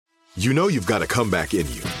You know you've got a comeback in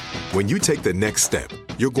you. When you take the next step,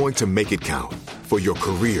 you're going to make it count. For your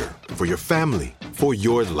career, for your family, for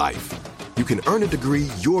your life. You can earn a degree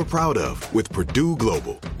you're proud of with Purdue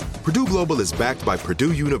Global. Purdue Global is backed by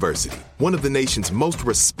Purdue University, one of the nation's most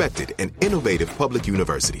respected and innovative public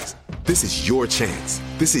universities. This is your chance.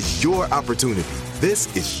 This is your opportunity.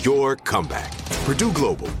 This is your comeback. Purdue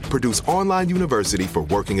Global, Purdue's online university for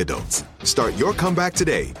working adults. Start your comeback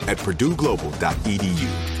today at purdueglobal.edu.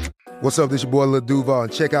 What's up, this your boy Lil Duval,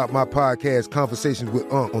 and check out my podcast, Conversations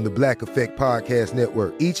with Unc, on the Black Effect Podcast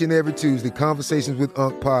Network. Each and every Tuesday, Conversations with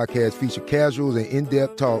Unc podcast feature casuals and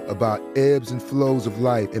in-depth talk about ebbs and flows of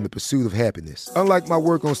life and the pursuit of happiness. Unlike my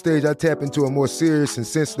work on stage, I tap into a more serious and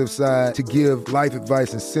sensitive side to give life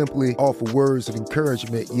advice and simply offer words of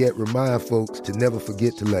encouragement, yet remind folks to never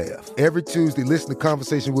forget to laugh. Every Tuesday, listen to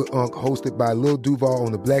Conversation with Unc, hosted by Lil Duval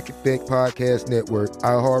on the Black Effect Podcast Network,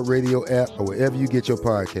 iHeartRadio app, or wherever you get your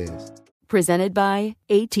podcasts. Presented by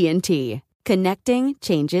AT&T. Connecting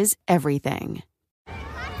changes everything.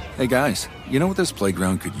 Hey guys, you know what this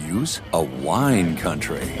playground could use? A wine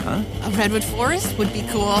country, huh? A redwood forest would be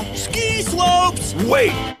cool. Ski slopes!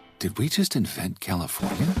 Wait! Did we just invent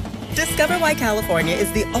California? Discover why California is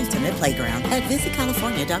the ultimate playground at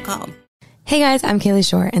visitcalifornia.com. Hey guys, I'm Kaylee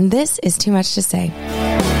Shore, and this is Too Much to Say.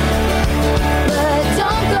 But don't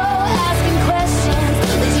go asking questions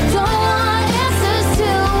that you don't want answers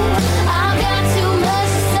to. I've got too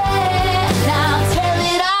much to say, now I'll tell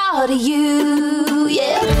it all to you,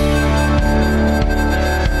 yeah.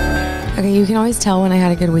 Okay, you can always tell when I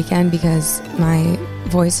had a good weekend because my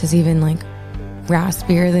voice is even like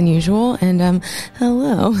raspier than usual. And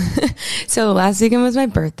hello. So last weekend was my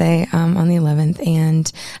birthday on the 11th,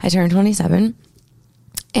 and I turned 27.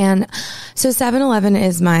 And so 7-11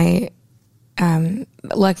 is my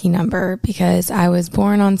lucky number because I was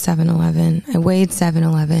born on 7-11. I weighed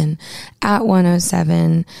 7-11 at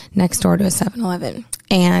 107 next door to a 7-Eleven.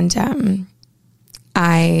 And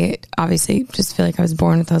I obviously just feel like I was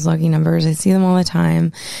born with those lucky numbers. I see them all the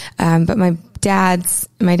time. But my dad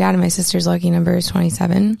and my sister's lucky number is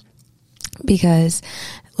 27 because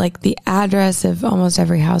like the address of almost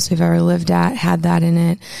every house we've ever lived at had that in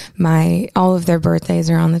it. All of their birthdays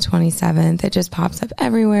are on the 27th. It just pops up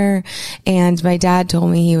everywhere. And my dad told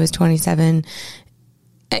me he was 27.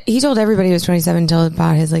 He told everybody he was 27 until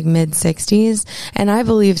about his like mid 60s. And I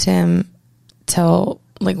believed him till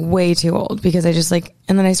like way too old because I just like,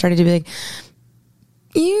 and then I started to be like,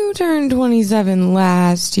 you turned 27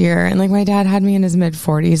 last year. And like my dad had me in his mid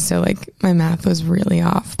 40s. So like my math was really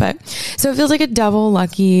off, but so it feels like a double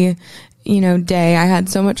lucky, day. I had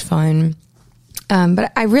so much fun.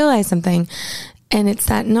 But I realized something, and it's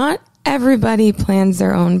that not everybody plans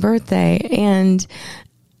their own birthday. And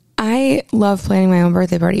I love planning my own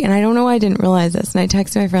birthday party, and I don't know why I didn't realize this. And I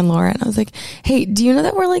texted my friend Laura, and I was like, hey, do you know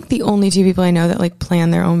that we're like the only two people I know that like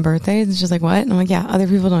plan their own birthdays? And she's like, what? And I'm like, yeah, other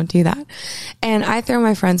people don't do that. And I throw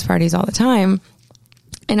my friends parties all the time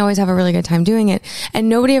and always have a really good time doing it. And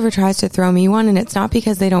nobody ever tries to throw me one. And it's not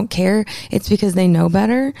because they don't care. It's because they know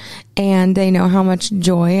better, and they know how much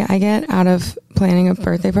joy I get out of planning a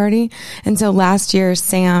birthday party. And so last year,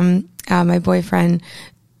 Sam, my boyfriend,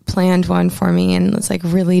 planned one for me and was like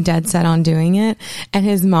really dead set on doing it. And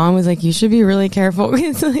his mom was like, you should be really careful.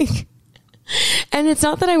 It's like, and it's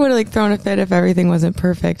not that I would have like thrown a fit if everything wasn't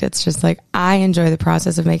perfect. It's just like, I enjoy the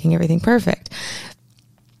process of making everything perfect.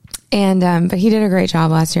 And, but he did a great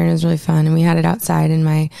job last year, and it was really fun. And we had it outside in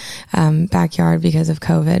my, backyard because of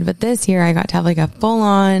COVID. But this year I got to have like a full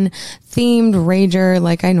on themed rager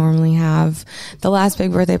like I normally have. The last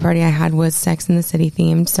big birthday party I had was Sex and the City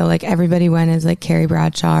themed. So like everybody went as like Carrie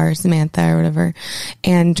Bradshaw or Samantha or whatever,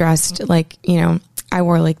 and dressed like, I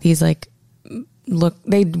wore like these like,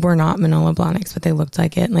 they were not Manolo Blahniks, but they looked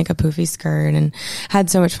like it, and like a poofy skirt, and had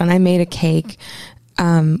so much fun. I made a cake,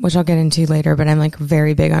 which I'll get into later, but I'm like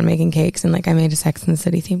very big on making cakes, and like I made a Sex and the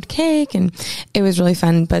City themed cake, and it was really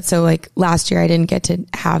fun. But so like last year I didn't get to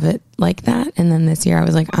have it like that. And then this year I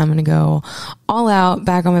was like, I'm going to go all out,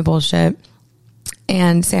 back on my bullshit.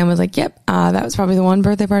 And Sam was like, yep, that was probably the one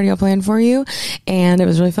birthday party I'll plan for you. And it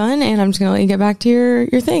was really fun. And I'm just going to let you get back to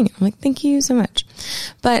your thing. I'm like, thank you so much.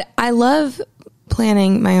 But I love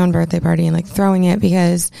planning my own birthday party and like throwing it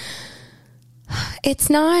because it's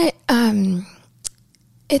not,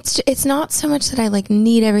 it's not so much that I like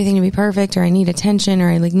need everything to be perfect, or I need attention, or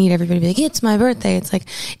I like need everybody to be like, it's my birthday. It's like,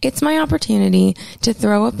 it's my opportunity to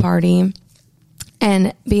throw a party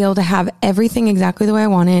and be able to have everything exactly the way I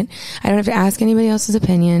want it. I don't have to ask anybody else's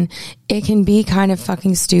opinion. It can be kind of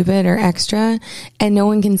fucking stupid or extra, and no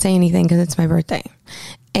one can say anything because it's my birthday.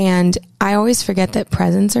 And I always forget that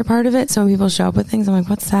presents are part of it. So when people show up with things, I'm like,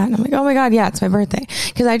 what's that? And I'm like, oh my God, yeah, it's my birthday.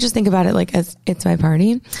 Because I just think about it like as it's my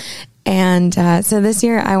party. And so this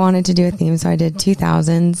year I wanted to do a theme. So I did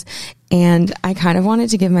 2000s. And I kind of wanted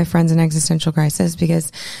to give my friends an existential crisis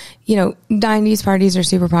because, 90s parties are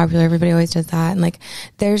super popular. Everybody always does that. And like,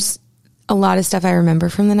 there's a lot of stuff I remember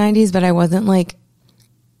from the 90s, but I wasn't like,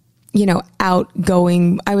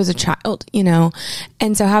 outgoing. I was a child,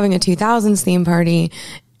 and so having a 2000s theme party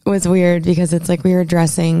was weird because it's like we were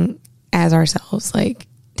dressing as ourselves like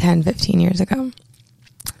 10, 15 years ago.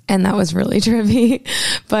 And that was really trippy,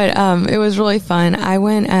 but it was really fun. I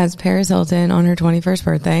went as Paris Hilton on her 21st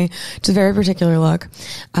birthday, which is a very particular look.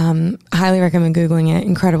 Highly recommend Googling it.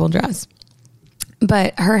 Incredible dress.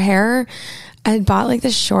 But her hair, I had bought like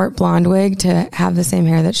this short blonde wig to have the same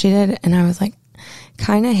hair that she did. And I was like,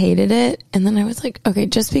 kind of hated it. And then I was like, okay,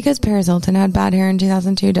 just because Paris Hilton had bad hair in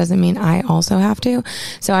 2002 doesn't mean I also have to.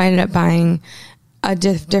 So I ended up buying a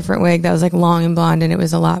different wig that was like long and blonde, and it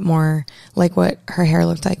was a lot more like what her hair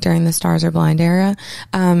looked like during the Stars Are Blind era.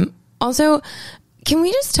 Also, can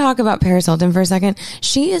we just talk about Paris Hilton for a second?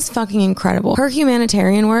 She is fucking incredible. Her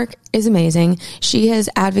humanitarian work is amazing. She has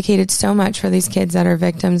advocated so much for these kids that are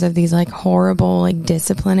victims of these like horrible, like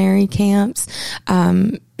disciplinary camps.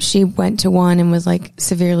 She went to one and was like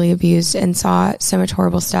severely abused and saw so much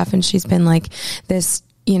horrible stuff. And she's been like this,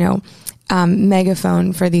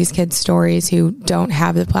 megaphone for these kids' stories who don't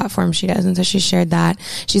have the platform she does. And so she shared that.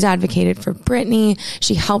 She's advocated for Britney.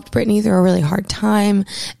 She helped Britney through a really hard time.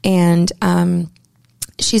 And,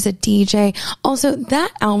 she's a DJ. Also,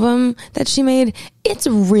 that album that she made, it's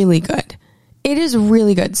really good. It is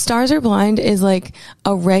really good. Stars Are Blind is like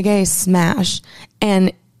a reggae smash,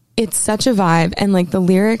 and it's such a vibe. And like the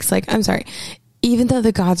lyrics, like, I'm sorry, even though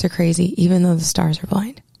the gods are crazy, even though the stars are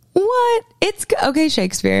blind. What? It's okay,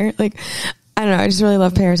 Shakespeare. Like, I don't know. I just really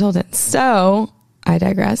love Paris Hilton. So I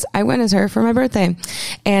digress. I went as her for my birthday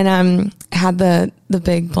and had the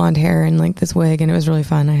big blonde hair and like this wig, and it was really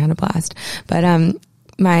fun. I had a blast. But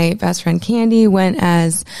my best friend Candy went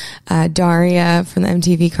as Daria from the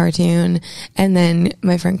MTV cartoon, and then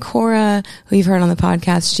my friend Cora, who you've heard on the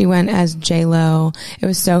podcast, she went as J-Lo. It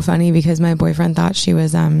was so funny because my boyfriend thought she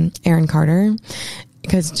was Aaron Carter,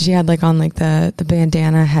 because she had like on like the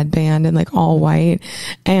bandana headband and like all white,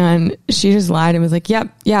 and she just lied and was like, yeah,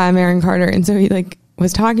 I'm Aaron Carter. And so he like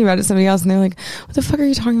was talking about it to somebody else, and they're like, what the fuck are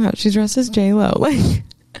you talking about? She's dressed as J-Lo. Like,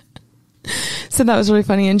 so that was really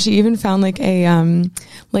funny. And she even found like a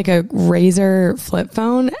Razr flip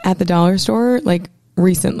phone at the dollar store, like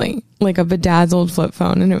recently, like a bedazzled flip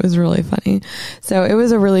phone. And it was really funny. So it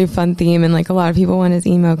was a really fun theme. And like a lot of people went as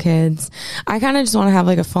emo kids. I kind of just want to have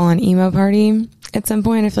like a full on emo party at some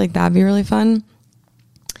point. I feel like that'd be really fun.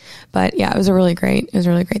 But yeah, it was a really great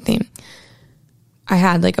theme. I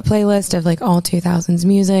had like a playlist of like all 2000s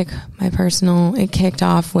music. It kicked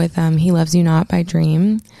off with He Loves You Not by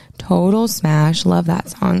Dream. Total smash. Love that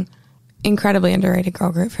song. Incredibly underrated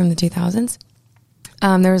girl group from the 2000s.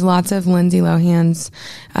 There was lots of Lindsay Lohan's.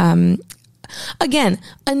 Again,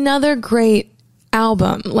 another great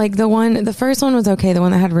album. Like the first one was okay. The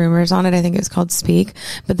one that had Rumors on it, I think it was called Speak.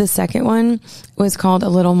 But the second one was called A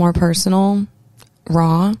Little More Personal,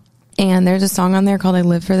 Raw. And there's a song on there called I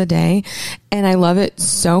Live for the Day. And I love it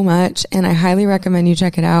so much. And I highly recommend you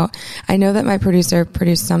check it out. I know that my producer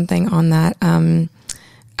produced something on that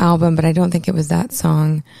album, but I don't think it was that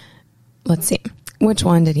song. Let's see. Which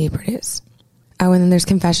one did he produce? Oh, and then there's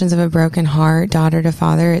Confessions of a Broken Heart, Daughter to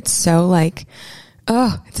Father. It's so like,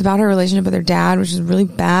 it's about her relationship with her dad, which is really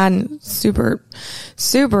bad and super,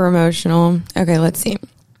 super emotional. Okay, let's see.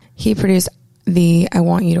 He produced the I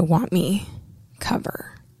Want You to Want Me cover.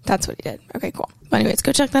 That's what he did. Okay, cool. Anyways,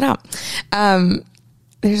 go check that out.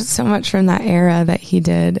 There's so much from that era that he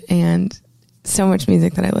did, and so much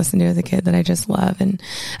music that I listened to as a kid that I just love. And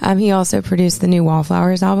he also produced the new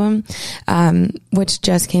Wallflowers album, which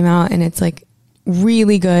just came out, and it's like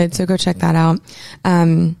really good. So go check that out.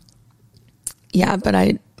 Yeah, but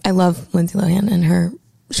I love Lindsay Lohan and her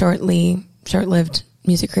short-lived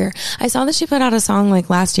music career. I saw that she put out a song like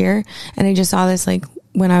last year, and I just saw this like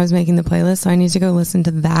when I was making the playlist, so I need to go listen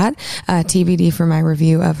to that. TBD for my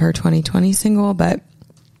review of her 2020 single. But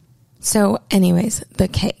so anyways, the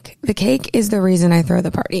cake is the reason I throw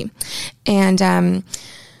the party. And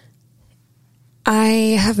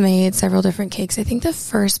I have made several different cakes. I think the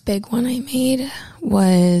first big one I made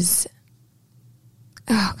was,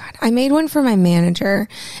 I made one for my manager,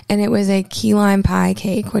 and it was a key lime pie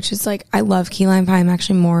cake, which is like, I love key lime pie. I'm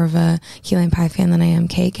actually more of a key lime pie fan than I am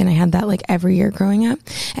cake. And I had that like every year growing up,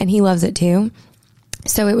 and he loves it too.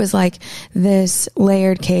 So it was like this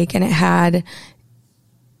layered cake, and it had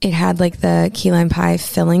it had like the key lime pie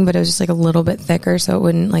filling, but it was just like a little bit thicker so it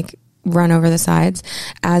wouldn't like run over the sides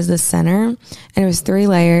as the center. And it was 3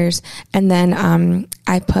 layers. And then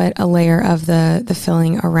I put a layer of the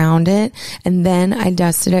filling around it. And then I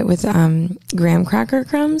dusted it with graham cracker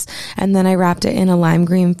crumbs. And then I wrapped it in a lime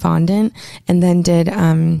green fondant and then did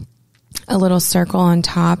a little circle on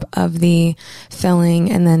top of the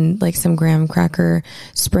filling and then like some graham cracker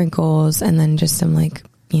sprinkles and then just some like,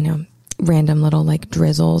 you know, random little like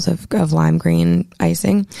drizzles of lime green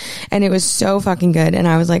icing. And it was so fucking good. And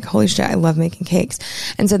I was like, holy shit, I love making cakes.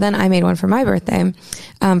 And so then I made one for my birthday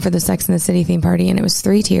for the Sex and the City theme party. And it was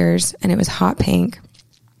 3 tiers and it was hot pink.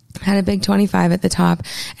 Had a big 25 at the top.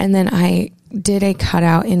 And then I did a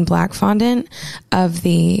cutout in black fondant of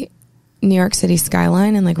the New York City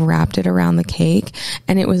skyline and like wrapped it around the cake.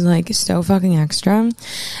 And it was like so fucking extra.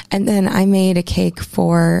 And then I made a cake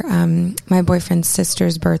for my boyfriend's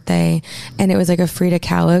sister's birthday. And it was like a Frida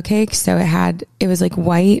Kahlo cake. So it was like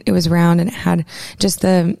white, it was round, and it had just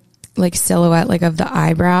the like silhouette like of the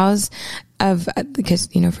eyebrows of, because,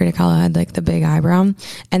 you know, Frida Kahlo had like the big eyebrow.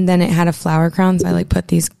 And then it had a flower crown. So I like put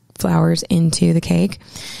these flowers into the cake.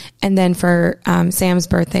 And then for Sam's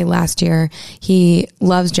birthday last year, he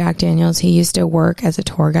loves Jack Daniels. He used to work as a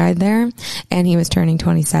tour guide there, and he was turning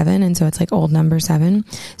 27, and so it's like old number 7.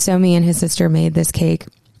 So me and his sister made this cake,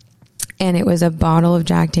 and it was a bottle of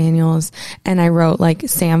Jack Daniels, and I wrote like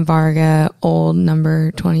Sam Varga, old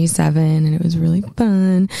number 27, and it was really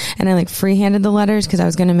fun. And I like freehanded the letters because I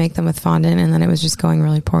was going to make them with fondant, and then it was just going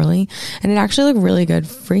really poorly. And it actually looked really good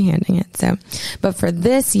freehanding it. So, but for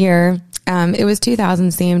this year, it was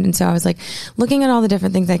 2000s themed. And so I was like looking at all the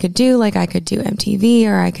different things I could do. Like I could do MTV,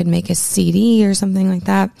 or I could make a CD or something like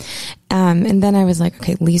that. And then I was like,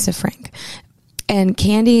 okay, Lisa Frank. And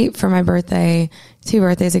Candy, for my birthday, 2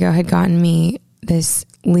 birthdays ago, had gotten me this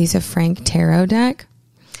Lisa Frank tarot deck.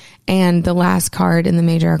 And the last card in the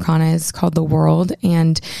Major Arcana is called The World.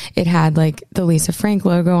 And it had like the Lisa Frank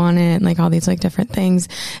logo on it and like all these like different things.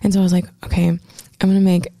 And so I was like, okay, I'm going to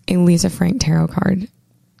make a Lisa Frank tarot card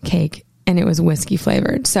cake. And it was whiskey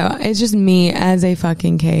flavored. So it's just me as a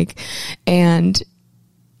fucking cake. And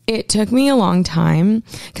it took me a long time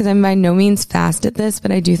because I'm by no means fast at this,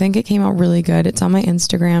 but I do think it came out really good. It's on my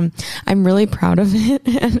Instagram. I'm really proud of it.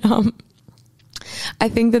 And I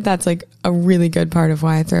think that that's like a really good part of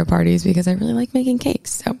why I throw parties, because I really like making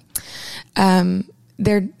cakes. So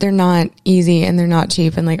they're not easy and they're not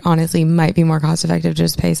cheap, and like honestly might be more cost effective to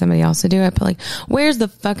just pay somebody else to do it. But like, where's the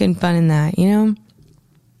fucking fun in that, you know?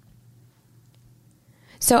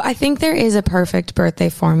 So I think there is a perfect birthday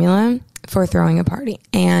formula for throwing a party,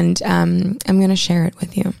 and I'm going to share it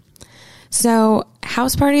with you. So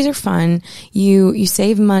house parties are fun. You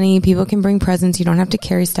save money. People can bring presents. You don't have to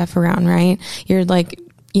carry stuff around, right? You're like,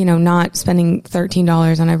 you know, not spending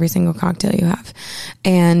 $13 on every single cocktail you have.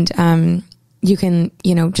 And you can,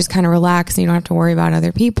 you know, just kind of relax, and you don't have to worry about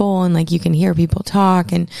other people, and like you can hear people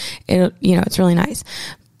talk, and it, you know, it's really nice.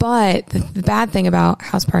 But the bad thing about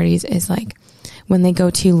house parties is like, when they go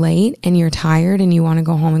too late and you're tired and you want to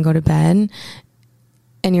go home and go to bed,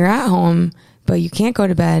 and you're at home, but you can't go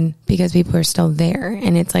to bed because people are still there.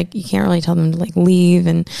 And it's like, you can't really tell them to like leave.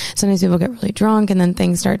 And sometimes people get really drunk, and then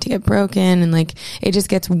things start to get broken, and like, it just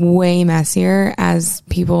gets way messier as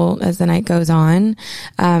the night goes on.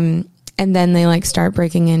 And then they like start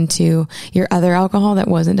breaking into your other alcohol that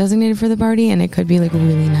wasn't designated for the party. And it could be like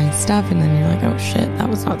really nice stuff. And then you're like, oh shit, that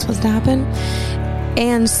was not supposed to happen.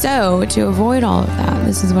 And so to avoid all of that,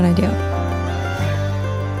 this is what I do.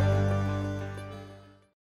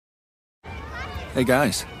 Hey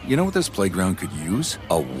guys, you know what this playground could use?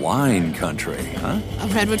 A wine country, huh? A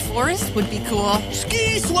redwood forest would be cool.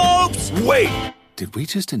 Ski slopes! Wait! Did we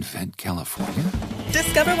just invent California?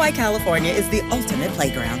 Discover why California is the ultimate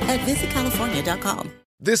playground at visitcalifornia.com.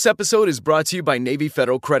 This episode is brought to you by Navy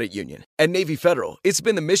Federal Credit Union. At Navy Federal, it's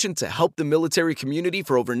been the mission to help the military community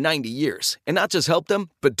for over 90 years. And not just help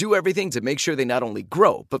them, but do everything to make sure they not only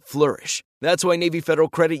grow, but flourish. That's why Navy Federal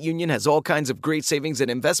Credit Union has all kinds of great savings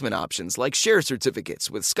and investment options like share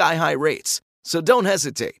certificates with sky-high rates. So don't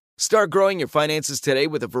hesitate. Start growing your finances today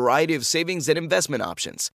with a variety of savings and investment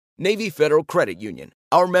options. Navy Federal Credit Union.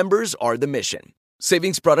 Our members are the mission.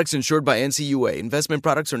 Savings products insured by NCUA. Investment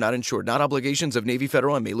products are not insured, not obligations of Navy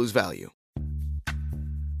Federal, and may lose value.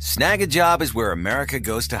 Snag a Job is where America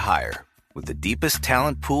goes to hire, with the deepest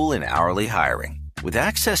talent pool in hourly hiring. With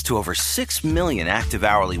access to over 6 million active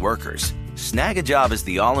hourly workers, Snag a Job is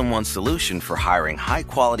the all-in-one solution for hiring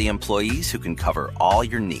high-quality employees who can cover all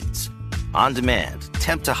your needs. On demand,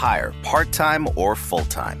 temp to hire, part-time or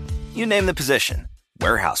full-time. You name the position.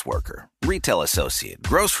 Warehouse worker, retail associate,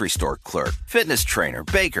 grocery store clerk, fitness trainer,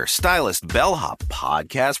 baker, stylist, bellhop,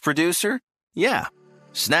 podcast producer? Yeah,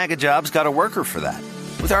 Snag-a-Job's got a worker for that.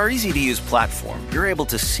 With our easy-to-use platform, you're able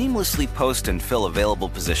to seamlessly post and fill available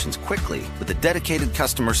positions quickly with a dedicated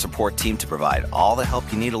customer support team to provide all the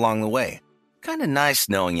help you need along the way. Kind of nice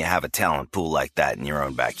knowing you have a talent pool like that in your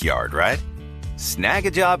own backyard, right?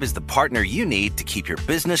 Snag-a-Job is the partner you need to keep your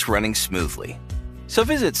business running smoothly. So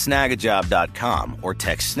visit snagajob.com or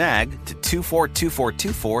text snag to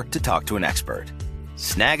 242424 to talk to an expert.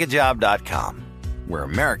 Snagajob.com, where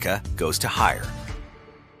America goes to hire.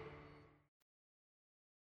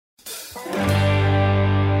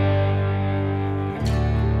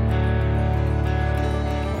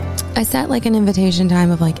 I set like an invitation time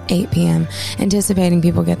of like 8 p.m. anticipating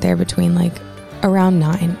people get there between like around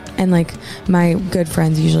 9, and like my good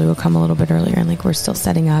friends usually will come a little bit earlier, and like we're still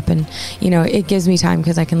setting up, and you know, it gives me time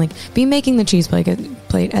because I can like be making the cheese plate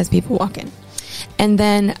as people walk in. And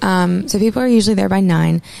then so people are usually there by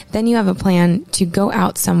 9. Then you have a plan to go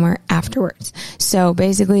out somewhere afterwards. So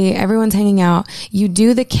basically everyone's hanging out, you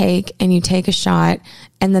do the cake and you take a shot,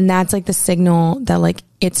 and then that's like the signal that like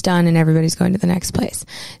it's done and everybody's going to the next place.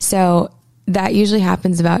 So that usually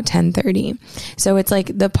happens about 10:30. So it's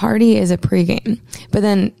like the party is a pregame, but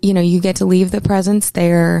then, you know, you get to leave the presents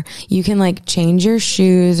there. You can like change your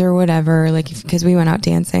shoes or whatever, like, because we went out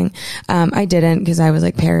dancing. I didn't, because I was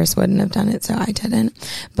like, Paris wouldn't have done it, so I didn't.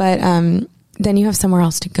 But then you have somewhere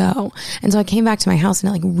else to go. And so I came back to my house and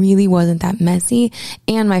it like really wasn't that messy.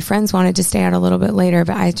 And my friends wanted to stay out a little bit later,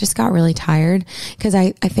 but I just got really tired because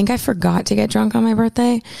I think I forgot to get drunk on my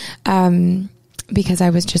birthday. Because I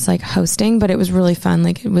was just like hosting, but it was really fun.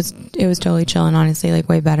 Like it was totally chill, and honestly like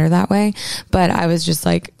way better that way. But I was just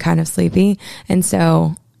like kind of sleepy. And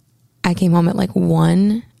so I came home at like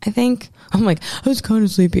 1, I think. I'm like, I was kind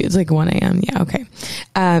of sleepy. It's like 1 a.m. Yeah. Okay.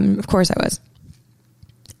 Of course I was.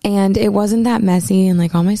 And it wasn't that messy, and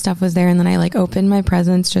like all my stuff was there. And then I like opened my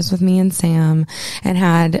presents just with me and Sam and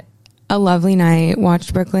had a lovely night,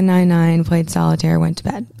 watched Brooklyn Nine-Nine, played solitaire, went to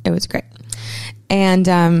bed. It was great.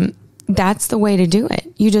 And, that's the way to do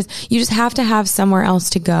it. You just have to have somewhere else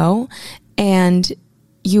to go, and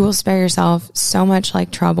you will spare yourself so much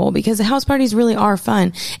like trouble, because the house parties really are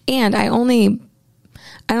fun. And I don't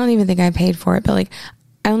even think I paid for it, but like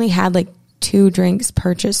I only had like 2 drinks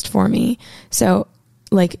purchased for me. So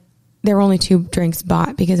like there were only 2 drinks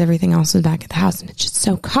bought because everything else was back at the house, and it's just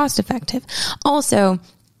so cost effective. Also,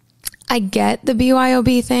 I get the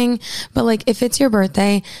BYOB thing, but like if it's your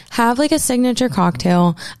birthday, have like a signature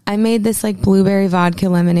cocktail. I made this like blueberry vodka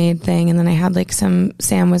lemonade thing, and then I had like Sam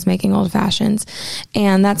was making old fashions,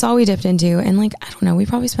 and that's all we dipped into. And like, I don't know, we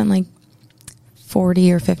probably spent like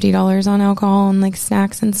 $40 or $50 on alcohol and like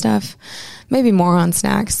snacks and stuff. Maybe more on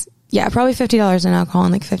snacks. Yeah, probably $50 on alcohol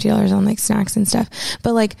and like $50 on like snacks and stuff.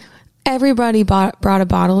 But like everybody brought a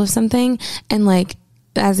bottle of something, and like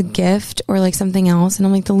as a gift or like something else. And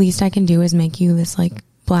I'm like, the least I can do is make you this like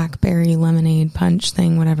blackberry lemonade punch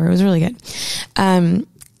thing, whatever. It was really good.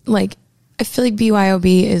 Like I feel like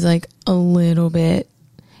BYOB is like a little bit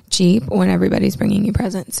cheap when everybody's bringing you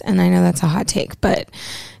presents. And I know that's a hot take, but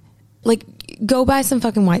like go buy some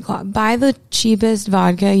fucking White Claw. Buy the cheapest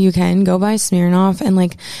vodka you can. Go buy Smirnoff and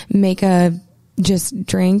like make a just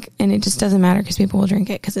drink. And it just doesn't matter because people will drink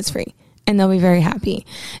it because it's free and they'll be very happy.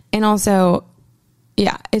 And also,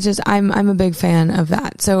 yeah, it's just, I'm a big fan of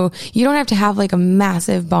that. So you don't have to have like a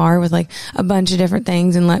massive bar with like a bunch of different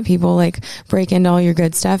things and let people like break into all your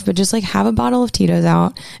good stuff, but just like have a bottle of Tito's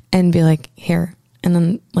out and be like, here, and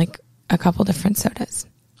then like a couple different sodas.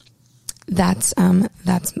 That's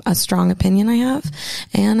a strong opinion I have.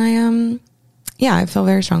 And I feel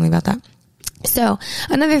very strongly about that. So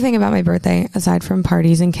another thing about my birthday, aside from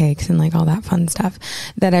parties and cakes and like all that fun stuff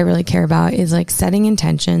that I really care about, is like setting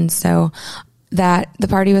intentions. So that the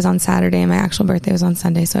party was on Saturday and my actual birthday was on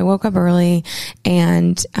Sunday. So I woke up early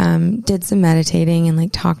and did some meditating and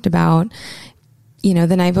like talked about, you know,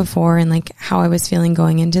 the night before and like how I was feeling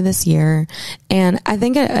going into this year. And I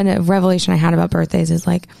think a revelation I had about birthdays is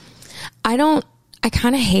like, I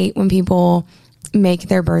kind of hate when people make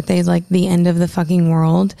their birthdays like the end of the fucking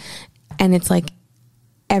world. And it's like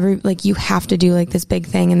you have to do like this big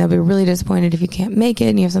thing, and they'll be really disappointed if you can't make it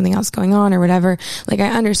and you have something else going on or whatever. Like I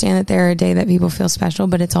understand that they're a day that people feel special,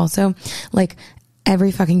 but it's also like every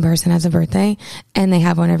fucking person has a birthday and they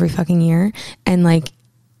have one every fucking year. And like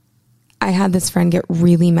I had this friend get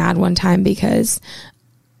really mad one time because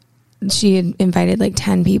she had invited like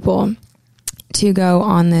 10 people to go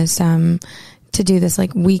on this, to do this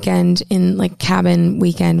like weekend in like cabin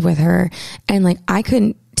weekend with her. And like I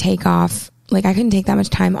couldn't take off like, I couldn't take that much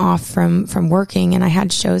time off from working, and I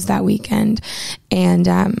had shows that weekend, and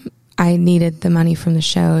I needed the money from the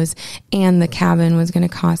shows, and the cabin was going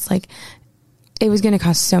to cost it was going to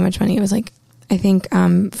cost so much money. It was like, I think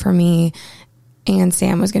for me and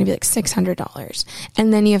Sam was going to be like $600,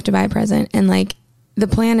 and then you have to buy a present, and like the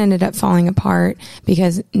plan ended up falling apart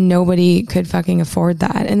because nobody could fucking afford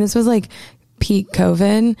that. And this was like peak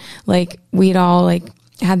COVID. Like, we'd all like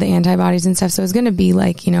had the antibodies and stuff. So it was going to be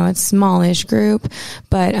like, you know, a smallish group,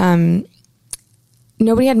 but,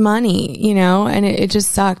 nobody had money, you know, and it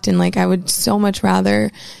just sucked. And like, I would so much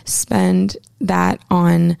rather spend that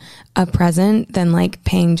on a present than like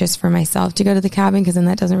paying just for myself to go to the cabin. Cause then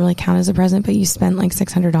that doesn't really count as a present, but you spent like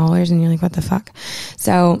 $600 and you're like, what the fuck?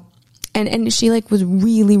 So, and she like was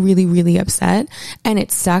really, really, really upset, and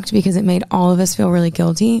it sucked because it made all of us feel really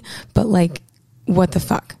guilty, but like, what the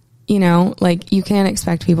fuck? You know, like, you can't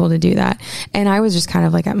expect people to do that. And I was just kind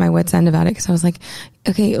of like at my wit's end about it, because I was like,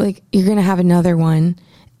 okay, like, you're going to have another one,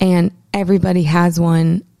 and everybody has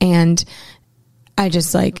one, and I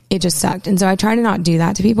just like, it just sucked. And so I try to not do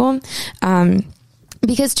that to people,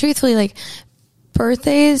 because truthfully, like,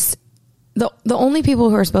 birthdays, the only people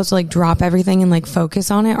who are supposed to like drop everything and like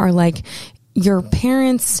focus on it are like your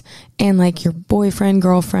parents and like your boyfriend,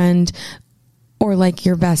 girlfriend, or like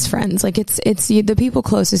your best friends. Like, it's the people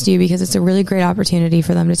closest to you, because it's a really great opportunity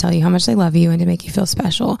for them to tell you how much they love you and to make you feel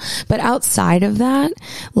special. But outside of that,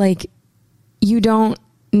 like, you don't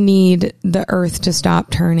need the earth to stop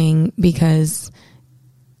turning because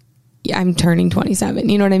I'm turning 27.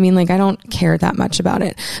 You know what I mean? Like, I don't care that much about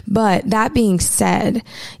it. But that being said,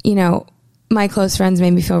 you know, my close friends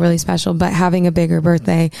made me feel really special, but having a bigger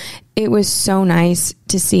birthday, it was so nice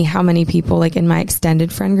to see how many people like in my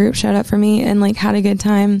extended friend group showed up for me and like had a good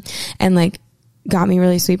time and like got me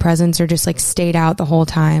really sweet presents or just like stayed out the whole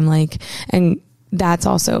time. Like, and that's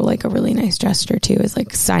also like a really nice gesture too, is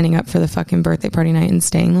like signing up for the fucking birthday party night and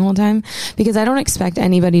staying the whole time, because I don't expect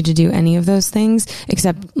anybody to do any of those things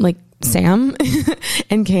except like Sam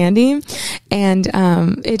and Candy, and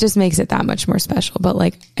it just makes it that much more special. But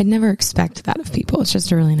like, I'd never expect that of people. It's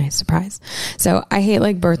just a really nice surprise. So I hate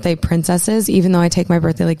like birthday princesses, even though I take my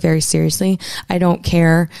birthday like very seriously. I don't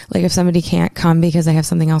care like if somebody can't come because I have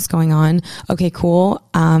something else going on. Okay, cool.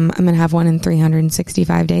 I'm gonna have one in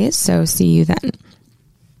 365 days, so see you then.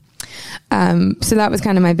 So that was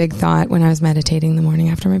kind of my big thought when I was meditating the morning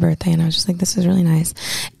after my birthday, and I was just like, this is really nice.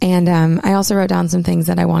 And I also wrote down some things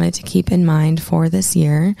that I wanted to keep in mind for this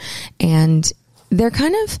year, and they're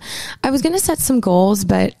kind of, I was going to set some goals,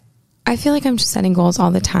 but I feel like I'm just setting goals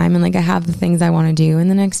all the time, and like, I have the things I want to do in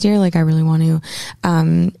the next year. Like, I really want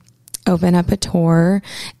to open up a tour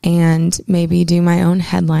and maybe do my own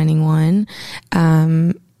headlining one.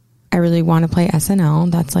 I really want to play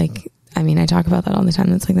SNL. That's like, I mean, I talk about that all the time.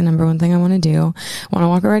 That's like the number one thing I want to do. I want to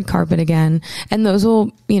walk a red carpet again. And those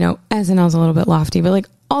will, you know, SNL's a little bit lofty, but like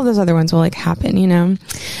all those other ones will like happen, you know?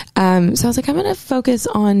 So I was like, I'm going to focus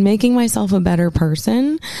on making myself a better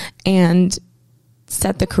person and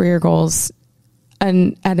set the career goals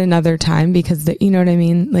at another time, because you know what I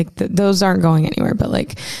mean? Like those aren't going anywhere, but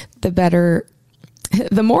like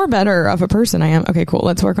the more better of a person I am. Okay, cool.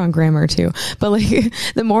 Let's work on grammar too. But like,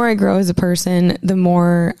 the more I grow as a person, the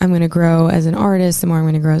more I'm going to grow as an artist, the more I'm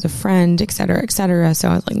going to grow as a friend, et cetera, et cetera. So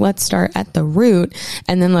I was like, let's start at the root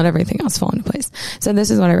and then let everything else fall into place. So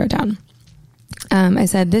this is what I wrote down. I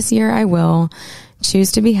said, this year I will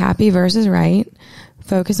choose to be happy versus right,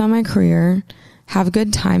 focus on my career, have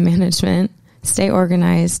good time management, stay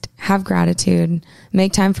organized, have gratitude,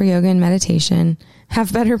 make time for yoga and meditation,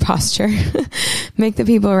 have better posture, make the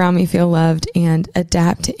people around me feel loved, and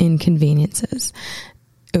adapt to inconveniences.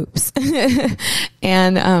 Oops.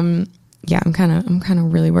 And, yeah, I'm kind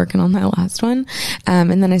of really working on that last one.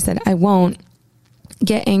 And then I said, I won't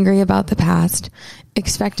get angry about the past,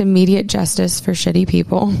 expect immediate justice for shitty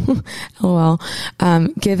people. LOL.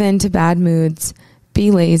 Give in to bad moods,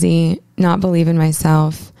 be lazy, not believe in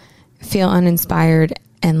myself, feel uninspired,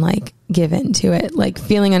 and like give in to it, like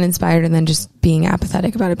feeling uninspired and then just being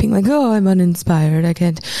apathetic about it, being like, oh, I'm uninspired, I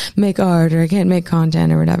can't make art or I can't make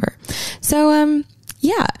content or whatever. So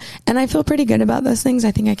yeah, and I feel pretty good about those things.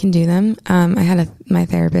 I think I can do them. I had my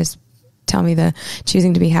therapist tell me the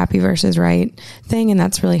choosing to be happy versus right thing, and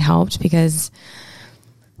that's really helped, because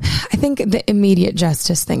I think the immediate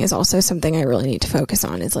justice thing is also something I really need to focus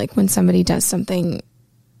on. Is like when somebody does something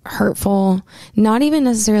hurtful, not even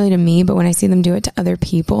necessarily to me, but when I see them do it to other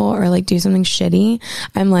people or like do something shitty,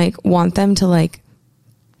 I'm like, want them to like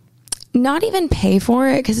not even pay for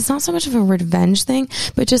it, because it's not so much of a revenge thing,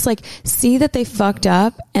 but just like see that they fucked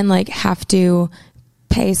up and like have to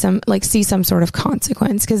see some sort of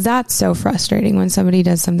consequence, because that's so frustrating when somebody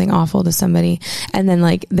does something awful to somebody and then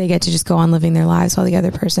like they get to just go on living their lives while the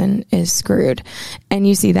other person is screwed. And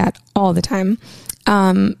you see that all the time.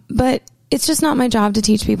 But it's just not my job to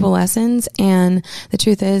teach people lessons. And the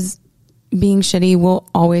truth is, being shitty will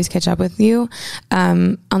always catch up with you.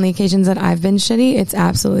 On the occasions that I've been shitty, it's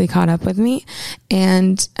absolutely caught up with me,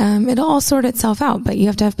 and it'll all sort itself out, but you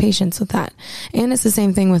have to have patience with that. And it's the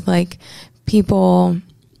same thing with like people,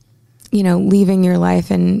 you know, leaving your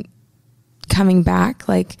life and coming back.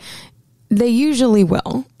 Like, they usually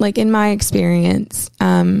will, like in my experience,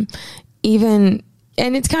 even,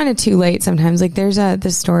 and it's kind of too late sometimes. Like there's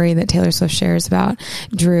this story that Taylor Swift shares about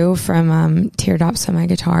Drew from Teardrops on My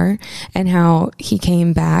Guitar, and how he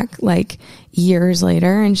came back like years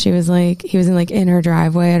later, and she was like, he was in her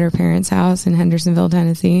driveway at her parents' house in Hendersonville,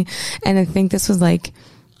 Tennessee. And I think this was like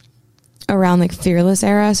around like Fearless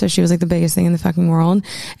era, so she was like the biggest thing in the fucking world.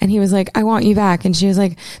 And he was like, I want you back. And she was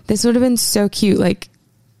like, this would have been so cute like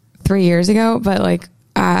 3 years ago, but like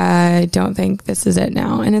I don't think this is it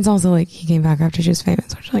now. And it's also like he came back after she was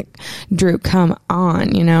famous, which like, Drew, come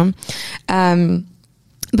on, you know?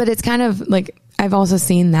 But it's kind of like, I've also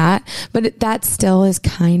seen that, but that still is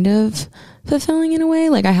kind of fulfilling in a way.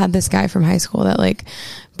 Like I had this guy from high school that like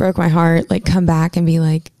broke my heart, like come back and be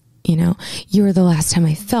like, you know, you were the last time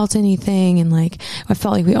I felt anything. And like, I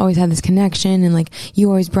felt like we always had this connection, and like, you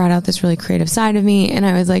always brought out this really creative side of me. And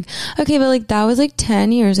I was like, okay, but like, that was like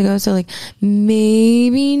 10 years ago. So like,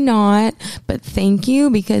 maybe not, but thank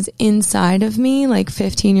you, because inside of me, like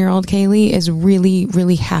 15-year-old Kaylee is really,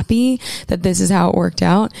 really happy that this is how it worked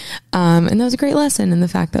out. And that was a great lesson in the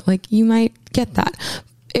fact that like, you might get that.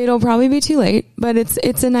 It'll probably be too late, but it's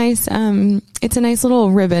a nice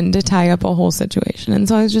little ribbon to tie up a whole situation. And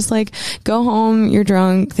so I was just like, go home, you're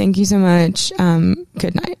drunk, thank you so much,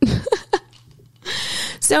 good night.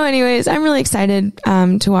 So anyways, I'm really excited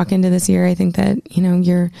to walk into this year. I think that, you know,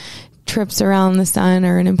 your trips around the sun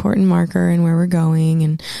are an important marker in where we're going.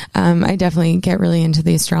 And I definitely get really into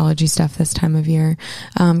the astrology stuff this time of year.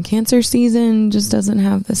 Cancer season just doesn't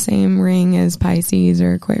have the same ring as Pisces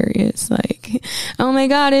or Aquarius. Like, oh my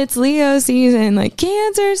God, it's Leo season, like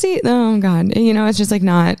Cancer season. Oh God, you know, it's just like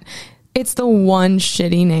not, it's the one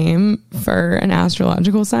shitty name for an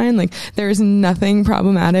astrological sign. Like there's nothing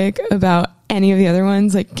problematic about any of the other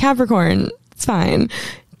ones. Like Capricorn, it's fine.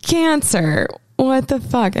 Cancer, what the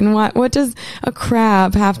fuck? And what does a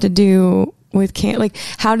crab have to do with like,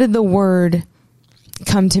 how did the word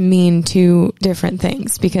come to mean two different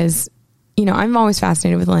things? Because, you know, I'm always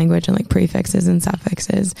fascinated with language and like prefixes and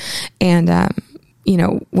suffixes. And, you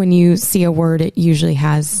know, when you see a word, it usually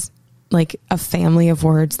has like a family of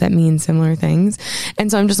words that mean similar things. And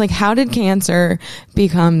so I'm just like, how did cancer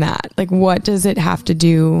become that? Like, what does it have to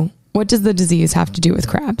do? What does the disease have to do with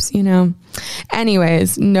crabs, you know?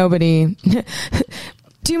 Anyways, nobody...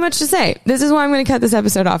 Too much to say. This is why I'm going to cut this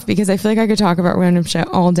episode off, because I feel like I could talk about random shit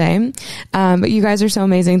all day. But you guys are so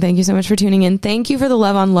amazing. Thank you so much for tuning in. Thank you for the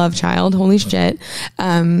love on Love Child. Holy shit.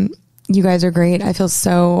 You guys are great. I feel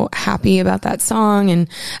so happy about that song. And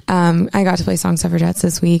I got to play Song Suffragettes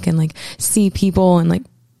this week and like see people and like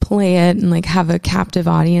play it and like have a captive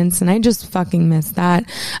audience, and I just fucking miss that.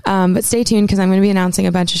 But stay tuned, because I'm going to be announcing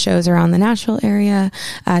a bunch of shows around the Nashville area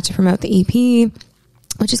to promote the EP,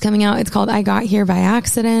 which is coming out. It's called I Got Here by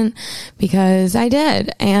Accident, because I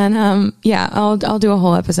did. And yeah, I'll do a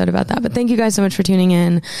whole episode about that. But thank you guys so much for tuning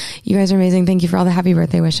in. You guys are amazing. Thank you for all the happy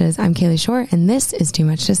birthday wishes. I'm Kaylee Shore, and this is Too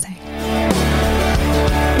Much to Say.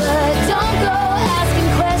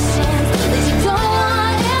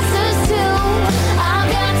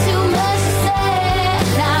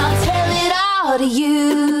 To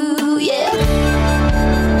you, yeah.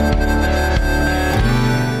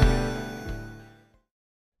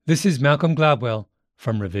 This is Malcolm Gladwell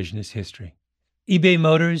from Revisionist History. eBay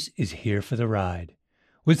Motors is here for the ride.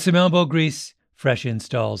 With some elbow grease, fresh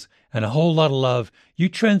installs, and a whole lot of love, you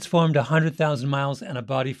transformed 100,000 miles and a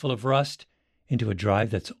body full of rust into a drive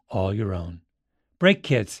that's all your own. Brake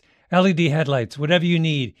kits, LED headlights, whatever you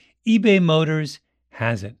need, eBay Motors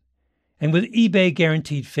has it. And with eBay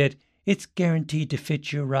Guaranteed Fit, it's guaranteed to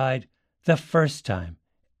fit your ride the first time,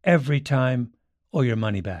 every time, or your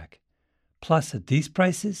money back. Plus, at these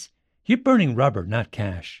prices, you're burning rubber, not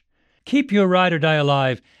cash. Keep your ride or die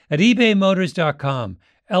alive at ebaymotors.com.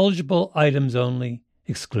 Eligible items only.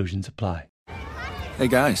 Exclusions apply. Hey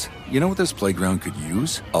guys, you know what this playground could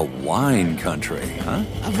use? A wine country, huh?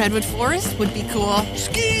 A redwood forest would be cool.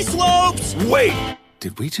 Ski slopes! Wait!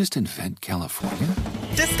 Did we just invent California?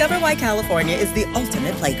 Discover why California is the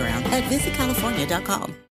ultimate playground at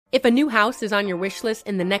visitcalifornia.com. If a new house is on your wish list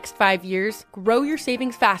in the next 5 years, grow your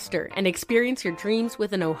savings faster and experience your dreams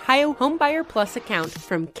with an Ohio Homebuyer Plus account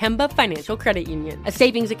from Kemba Financial Credit Union. A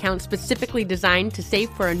savings account specifically designed to save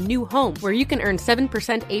for a new home, where you can earn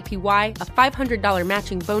 7% APY, a $500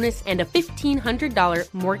 matching bonus, and a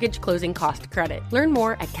 $1,500 mortgage closing cost credit. Learn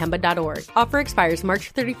more at Kemba.org. Offer expires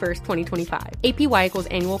March 31st, 2025. APY equals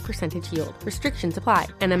annual percentage yield. Restrictions apply.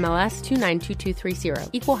 NMLS 292230.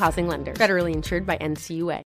 Equal housing lender. Federally insured by NCUA.